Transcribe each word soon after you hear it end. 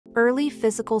Early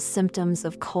physical symptoms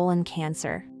of colon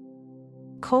cancer.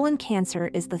 Colon cancer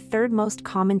is the third most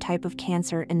common type of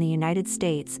cancer in the United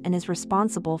States and is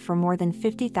responsible for more than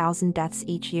 50,000 deaths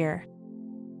each year.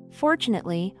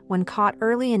 Fortunately, when caught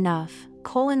early enough,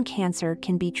 colon cancer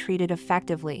can be treated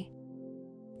effectively.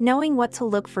 Knowing what to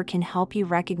look for can help you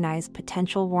recognize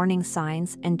potential warning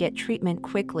signs and get treatment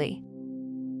quickly.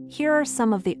 Here are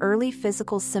some of the early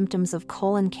physical symptoms of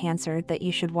colon cancer that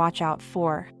you should watch out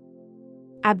for.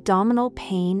 Abdominal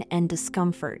pain and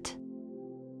discomfort.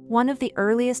 One of the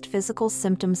earliest physical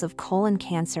symptoms of colon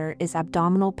cancer is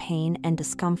abdominal pain and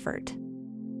discomfort.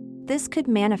 This could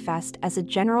manifest as a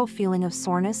general feeling of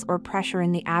soreness or pressure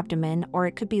in the abdomen, or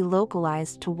it could be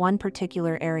localized to one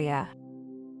particular area.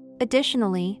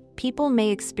 Additionally, people may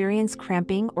experience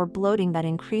cramping or bloating that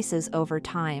increases over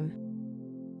time.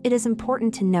 It is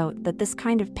important to note that this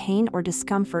kind of pain or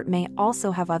discomfort may also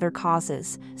have other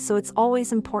causes, so it's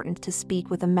always important to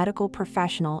speak with a medical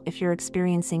professional if you're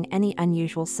experiencing any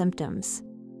unusual symptoms.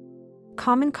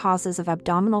 Common causes of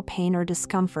abdominal pain or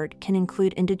discomfort can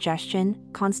include indigestion,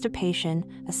 constipation,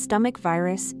 a stomach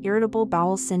virus, irritable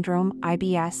bowel syndrome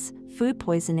 (IBS), food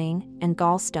poisoning, and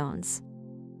gallstones.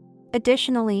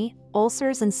 Additionally,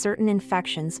 ulcers and certain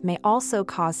infections may also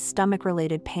cause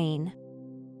stomach-related pain.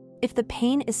 If the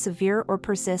pain is severe or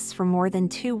persists for more than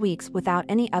 2 weeks without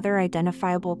any other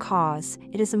identifiable cause,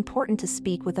 it is important to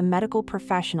speak with a medical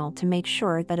professional to make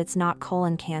sure that it's not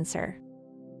colon cancer.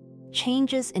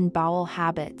 Changes in bowel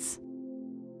habits.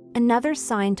 Another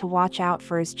sign to watch out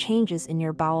for is changes in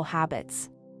your bowel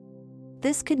habits.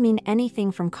 This could mean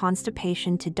anything from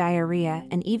constipation to diarrhea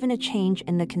and even a change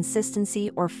in the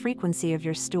consistency or frequency of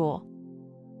your stool.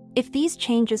 If these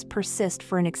changes persist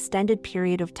for an extended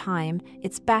period of time,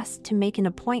 it's best to make an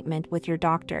appointment with your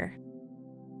doctor.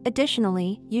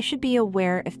 Additionally, you should be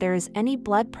aware if there is any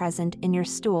blood present in your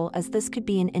stool, as this could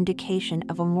be an indication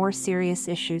of a more serious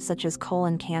issue such as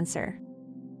colon cancer.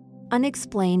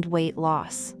 Unexplained weight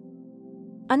loss.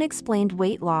 Unexplained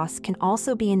weight loss can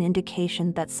also be an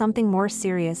indication that something more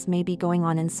serious may be going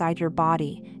on inside your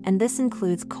body, and this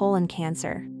includes colon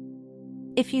cancer.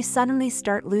 If you suddenly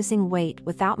start losing weight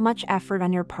without much effort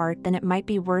on your part, then it might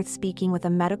be worth speaking with a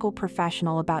medical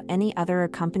professional about any other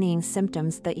accompanying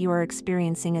symptoms that you are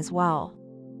experiencing as well.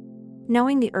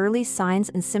 Knowing the early signs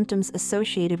and symptoms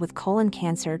associated with colon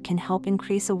cancer can help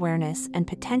increase awareness and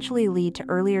potentially lead to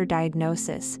earlier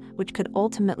diagnosis, which could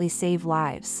ultimately save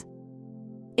lives.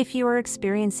 If you are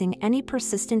experiencing any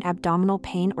persistent abdominal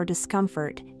pain or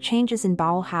discomfort, changes in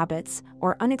bowel habits,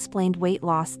 or unexplained weight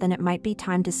loss, then it might be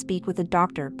time to speak with a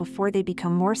doctor before they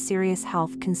become more serious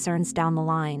health concerns down the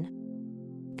line.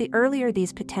 The earlier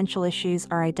these potential issues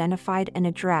are identified and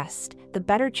addressed, the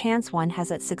better chance one has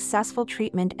at successful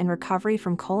treatment and recovery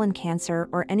from colon cancer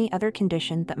or any other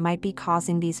condition that might be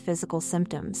causing these physical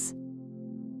symptoms.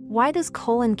 Why does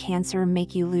colon cancer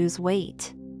make you lose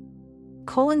weight?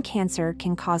 Colon cancer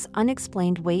can cause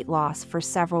unexplained weight loss for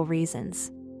several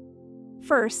reasons.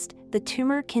 First, the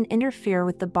tumor can interfere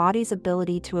with the body's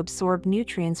ability to absorb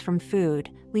nutrients from food,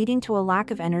 leading to a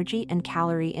lack of energy and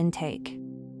calorie intake.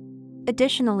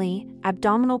 Additionally,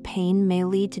 abdominal pain may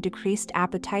lead to decreased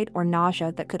appetite or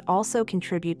nausea that could also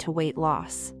contribute to weight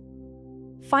loss.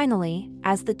 Finally,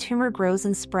 as the tumor grows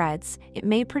and spreads, it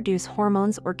may produce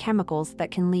hormones or chemicals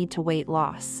that can lead to weight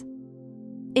loss.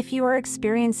 If you are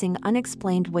experiencing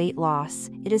unexplained weight loss,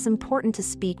 it is important to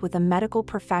speak with a medical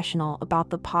professional about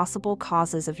the possible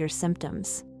causes of your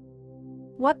symptoms.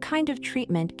 What kind of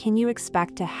treatment can you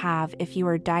expect to have if you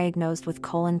are diagnosed with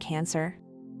colon cancer?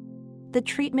 The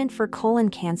treatment for colon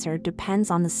cancer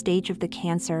depends on the stage of the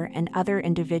cancer and other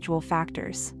individual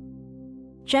factors.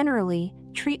 Generally,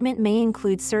 treatment may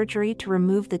include surgery to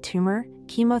remove the tumor,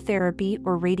 chemotherapy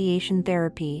or radiation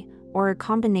therapy, or a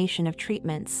combination of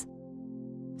treatments.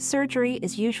 Surgery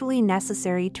is usually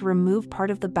necessary to remove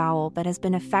part of the bowel that has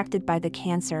been affected by the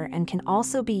cancer and can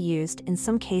also be used in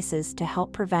some cases to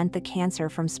help prevent the cancer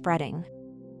from spreading.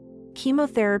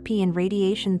 Chemotherapy and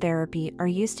radiation therapy are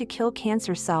used to kill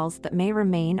cancer cells that may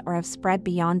remain or have spread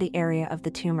beyond the area of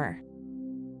the tumor.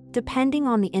 Depending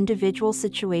on the individual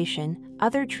situation,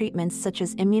 other treatments such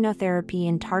as immunotherapy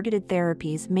and targeted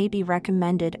therapies may be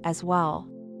recommended as well.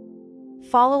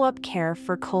 Follow-up care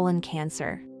for colon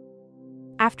cancer.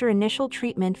 After initial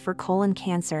treatment for colon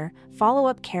cancer,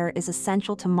 follow-up care is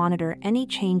essential to monitor any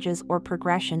changes or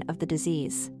progression of the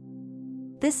disease.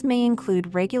 This may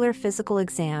include regular physical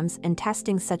exams and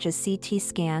testing such as CT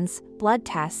scans, blood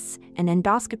tests, and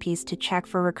endoscopies to check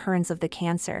for recurrence of the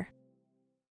cancer.